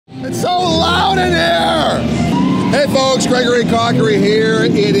It's so loud in here! Hey folks, Gregory Koch here.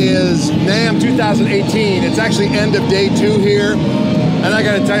 It is NAMM 2018. It's actually end of day 2 here. And I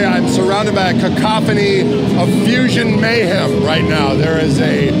gotta tell you, I'm surrounded by a cacophony of fusion mayhem right now. There is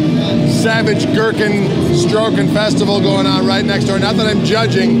a savage gherkin stroking festival going on right next door. Not that I'm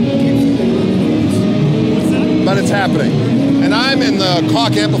judging, but it's happening. And I'm in the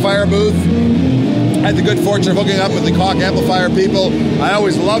Koch amplifier booth. I had the good fortune of hooking up with the Koch amplifier people. I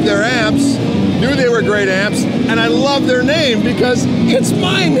always loved their amps, knew they were great amps, and I love their name because it's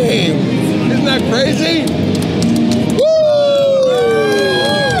my name. Isn't that crazy? Woo!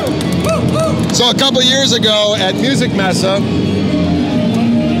 So a couple years ago at Music Messa,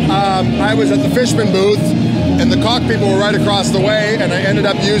 I was at the Fishman booth, and the Koch people were right across the way, and I ended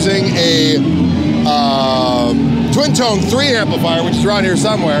up using a twin tone 3 amplifier, which is around here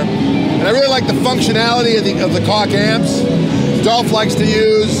somewhere. And I really like the functionality of the Koch amps. Dolph likes to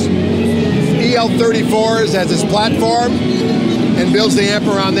use EL34s as his platform and builds the amp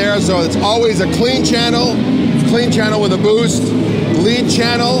around there, so it's always a clean channel with a boost, lead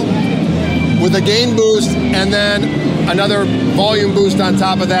channel with a gain boost, and then another volume boost on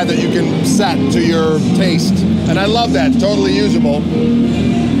top of that you can set to your taste. And I love that, totally usable.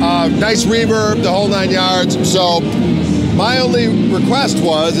 Nice reverb, the whole 9 yards. So my only request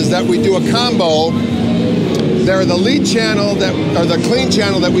is that we do a combo. They're the lead channel or the clean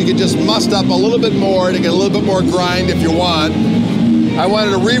channel that we could just must up a little bit more to get a little bit more grind if you want. I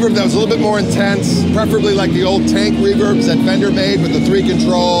wanted a reverb that was a little bit more intense, preferably like the old tank reverbs that Fender made with the 3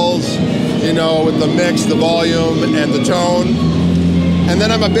 controls, you know, with the mix, the volume, and the tone. And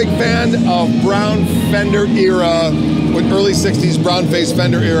then I'm a big fan of brown Fender era, with early 60s brown face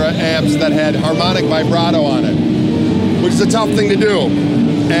Fender era amps that had harmonic vibrato on it, which is a tough thing to do.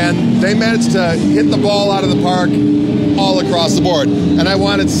 And they managed to hit the ball out of the park all across the board. And I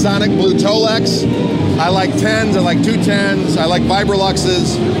wanted sonic blue Tolex. I like 10s, I like 210s, I like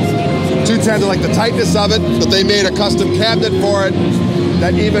Vibroluxes. 210s, I like the tightness of it, but they made a custom cabinet for it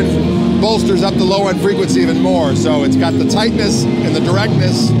that even bolsters up the low end frequency even more. So it's got the tightness and the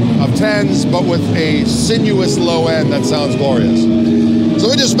directness of 10s, but with a sinuous low end that sounds glorious. So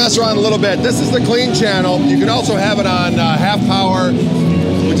we just mess around a little bit. This is the clean channel. You can also have it on half power,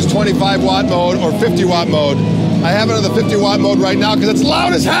 which is 25 watt mode, or 50 watt mode. I have it on the 50 watt mode right now because it's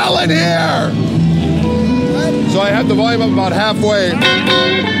loud as hell in here. So I have the volume up about halfway.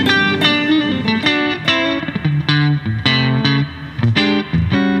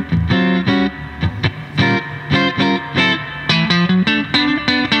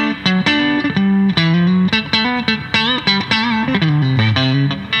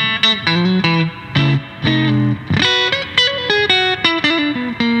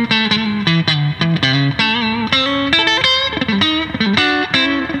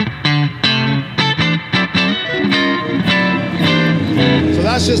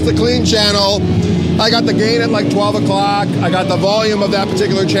 That's just the clean channel. I got the gain at like 12 o'clock. I got the volume of that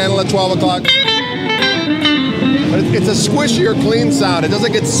particular channel at 12 o'clock. But it's a squishier clean sound. It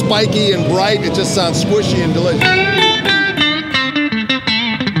doesn't get spiky and bright. It just sounds squishy and delicious.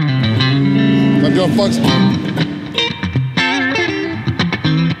 If I'm doing funks. If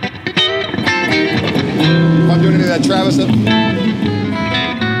I'm doing any of that Travis stuff.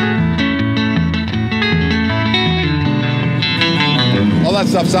 All that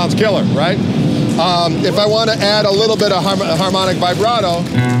stuff sounds killer, right? If I want to add a little bit of harmonic vibrato,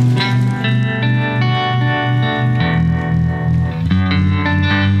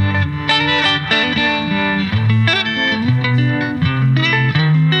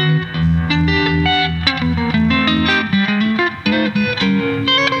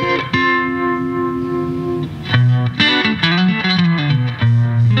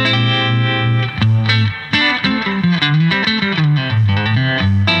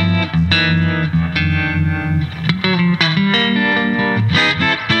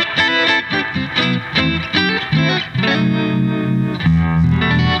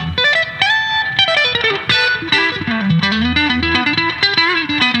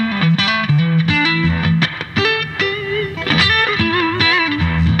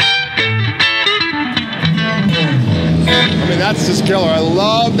 that's just killer. I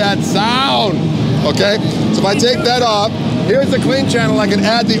love that sound. Okay, so if I take that off, here's the clean channel. I can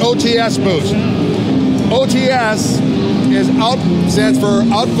add the OTS boost. OTS stands for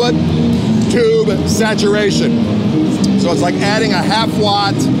output tube saturation. So it's like adding a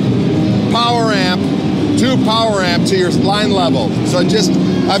half-watt power amp, tube power amp to your line level. So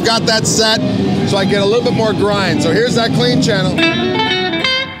I've got that set so I get a little bit more grind. So here's that clean channel.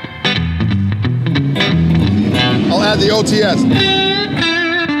 I'll add the OTS.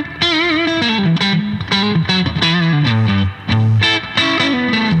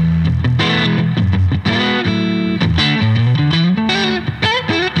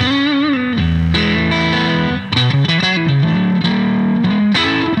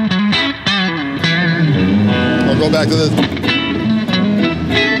 go back to this.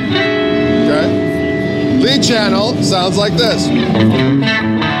 Okay. Lead channel sounds like this.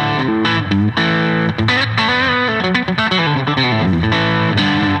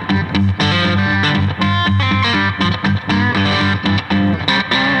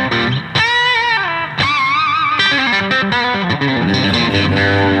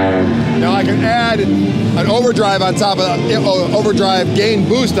 Now I can add an overdrive on top of that, overdrive gain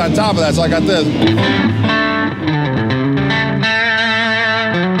boost on top of that, so I got this.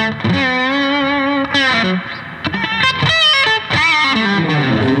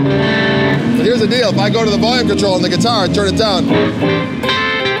 But here's the deal, if I go to the volume control on the guitar and turn it down,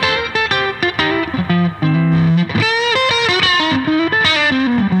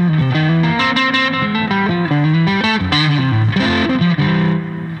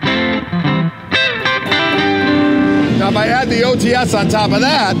 if I add the OTS on top of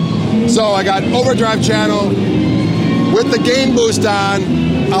that, so I got overdrive channel with the gain boost on,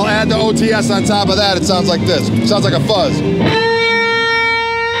 I'll add the OTS on top of that, it sounds like this. It sounds like a fuzz.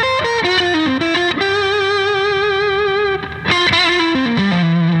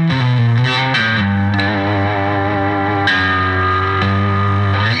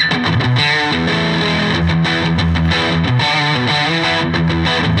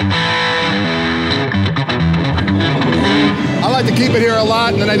 I like to keep it here a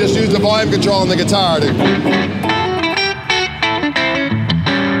lot, and then I just use the volume control on the guitar to...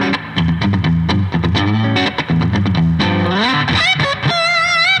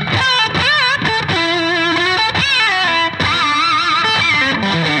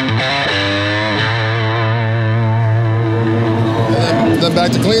 And then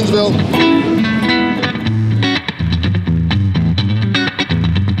back to Cleansville.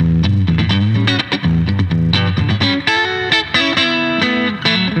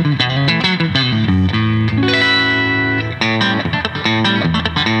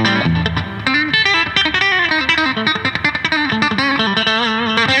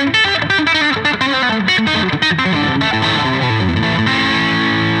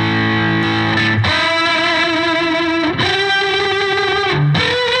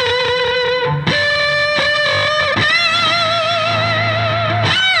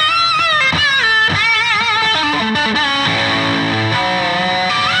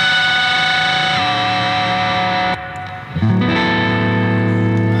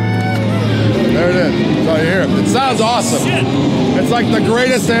 It sounds awesome. It's like the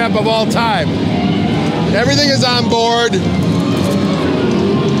greatest amp of all time. Everything is on board.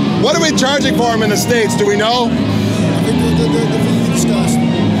 What are we charging for them in the States? Do we know?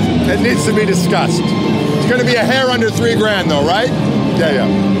 It needs to be discussed. It's going to be a hair under $3 grand though, right? Yeah.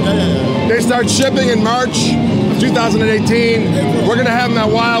 They start shipping in March of 2018. We're going to have them at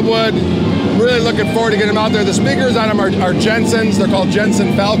Wildwood. Really looking forward to getting them out there. The speakers on them are Jensen's. They're called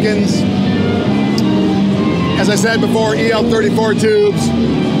Jensen Falcons. As I said before, EL34 tubes,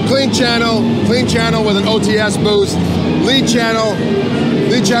 clean channel with an OTS boost, lead channel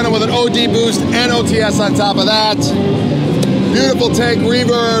with an OD boost and OTS on top of that. Beautiful take,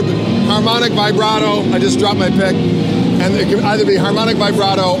 reverb, harmonic vibrato. I just dropped my pick. And it can either be harmonic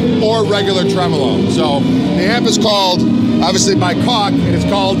vibrato or regular tremolo. So the amp is called, obviously by Koch, and it's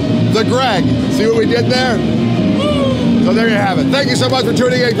called the Greg. See what we did there? So there you have it. Thank you so much for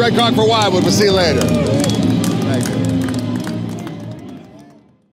tuning in. Greg Koch for Wildwood. We'll see you later.